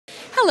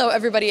Hello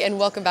everybody and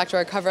welcome back to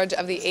our coverage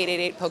of the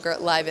 888 Poker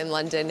live in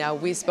London. Now,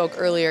 we spoke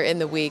earlier in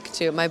the week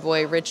to my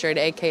boy Richard,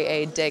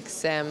 aka Dick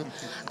Sim.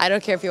 I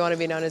don't care if you want to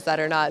be known as that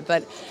or not,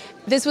 but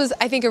this was,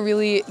 I think, a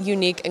really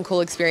unique and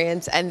cool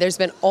experience, and there's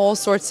been all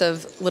sorts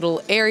of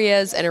little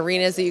areas and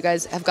arenas that you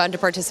guys have gotten to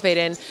participate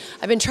in.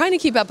 I've been trying to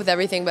keep up with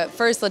everything, but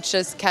first let's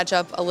just catch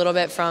up a little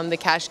bit from the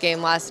cash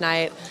game last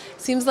night.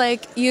 Seems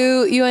like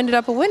you ended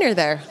up a winner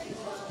there.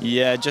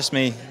 Yeah, just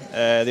me.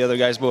 The other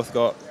guys both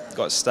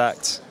got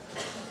stacked.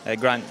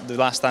 Grant, the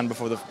last stand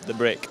before the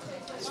break,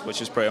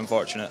 which was pretty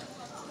unfortunate.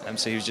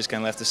 So he was just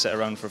kind of left to sit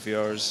around for a few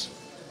hours.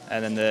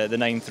 And then the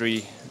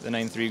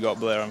 9-3 got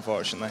Blair,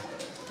 unfortunately.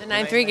 The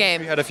 9-3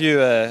 game. We had a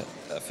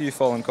few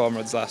fallen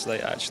comrades last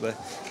night, actually.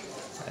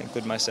 I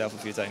included myself a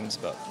few times,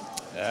 but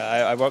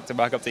I worked it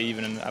back up to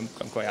even, and I'm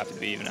quite happy to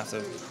be even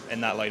after in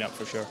that lineup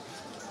for sure.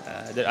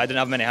 I didn't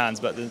have many hands,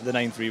 but the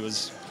 9-3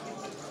 was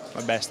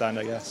my best hand,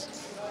 I guess.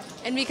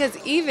 And because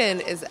even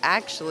is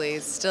actually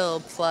still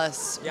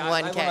plus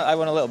 1K. I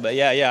won a little bit,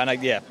 yeah, and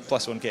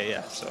plus 1K,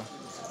 yeah. So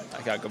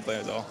I can't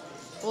complain at all.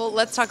 Well,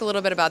 let's talk a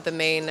little bit about the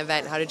main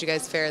event. How did you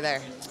guys fare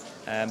there?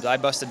 I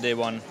busted day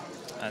one,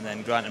 and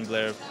then Grant and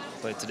Blair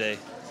played today.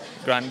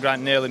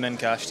 Grant nearly min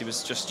cashed. He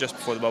was just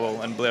before the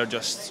bubble, and Blair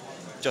just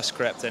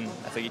crept in.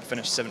 I think he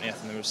finished 70th,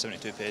 and there was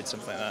 72 paid,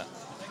 something like that.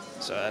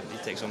 So he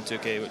takes home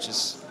 2K, which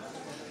is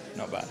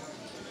not bad.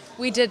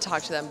 We did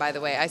talk to them, by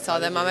the way. I saw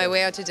them on my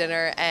way out to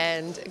dinner,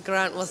 and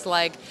Grant was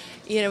like,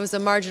 it was a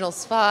marginal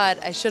spot.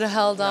 I should have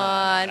held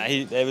on.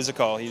 It was a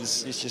call.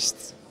 He's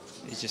just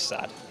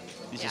sad.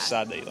 He's just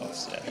sad that he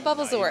lost. Yeah. The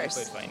bubble's the worst.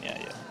 He played fine,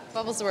 yeah.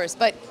 Bubble's the worst.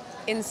 But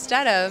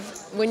instead of,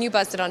 when you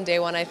busted on day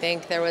one, I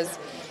think there was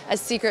a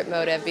secret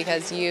motive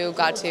because you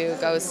got to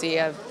go see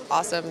an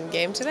awesome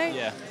game today.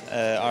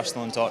 Yeah,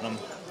 Arsenal and Tottenham.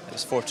 It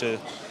was 4-2.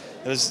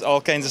 There was all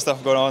kinds of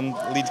stuff going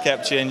on. Lead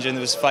kept changing. There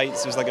was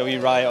fights. There was like a wee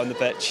riot on the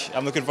pitch.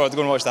 I'm looking forward to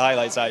going and watch the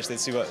highlights actually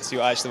to see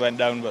what actually went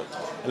down. But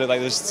it looked like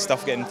there was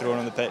stuff getting thrown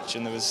on the pitch,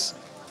 and the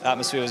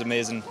atmosphere was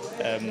amazing.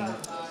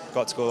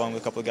 Got to go along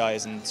with a couple of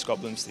guys and Scott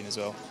Bloomstein as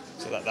well.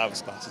 So that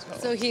was class as well.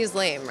 So he's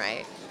lame,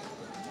 right?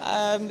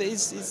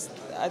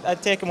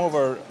 I'd take him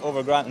over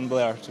Grant and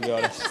Blair, to be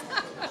honest.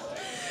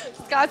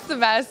 Scott's the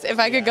best. If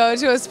I could go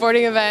to a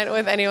sporting event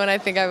with anyone, I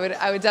think I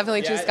would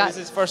definitely choose Scott.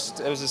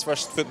 It was his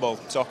first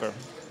soccer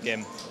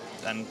game,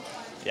 and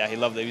yeah, he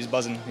loved it. He was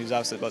buzzing. He was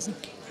absolutely buzzing.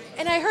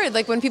 And I heard,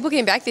 like, when people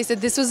came back, they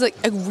said this was like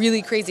a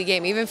really crazy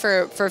game, even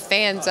for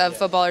fans of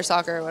football or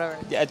soccer or whatever.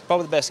 Yeah, it's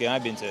probably the best game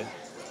I've been to.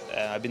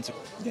 I've been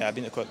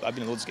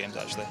to loads of games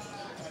actually.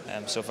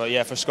 So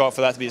for Scott,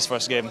 for that to be his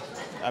first game,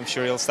 I'm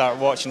sure he'll start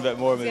watching a bit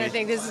more. Maybe. I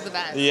think this is the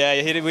best.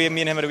 Yeah, me and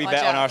him had a wee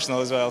bet on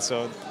Arsenal as well.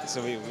 So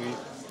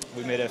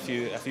we made a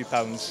few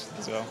pounds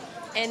as well.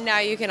 And now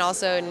you can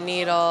also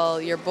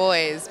needle your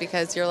boys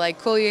because you're like,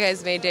 cool, you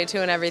guys made day two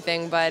and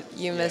everything, but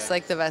you missed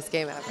like the best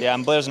game ever. Yeah,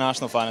 and Blair's an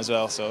Arsenal fan as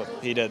well, so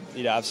he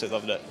absolutely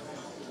loved it.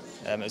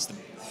 It's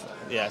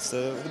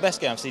the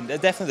best game I've seen.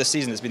 Definitely this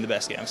season has been the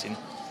best game I've seen.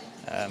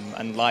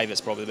 And live,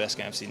 it's probably the best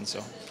game I've seen. So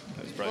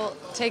it was brilliant.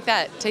 Well, take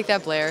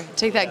that, Blair.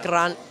 Take that,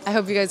 Grant. I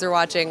hope you guys are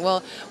watching.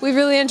 Well, we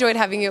really enjoyed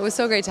having you. It was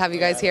so great to have you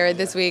guys here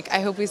this week.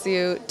 I hope we see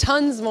you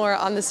tons more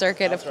on the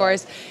circuit. Of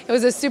course, it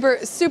was a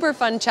super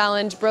fun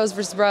challenge, bros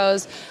versus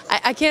bros.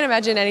 I can't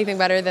imagine anything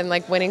better than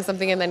like winning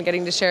something and then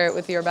getting to share it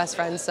with your best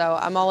friends. So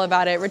I'm all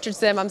about it. Richard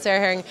Sim, I'm Sarah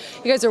Herring.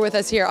 You guys are with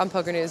us here on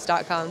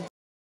PokerNews.com.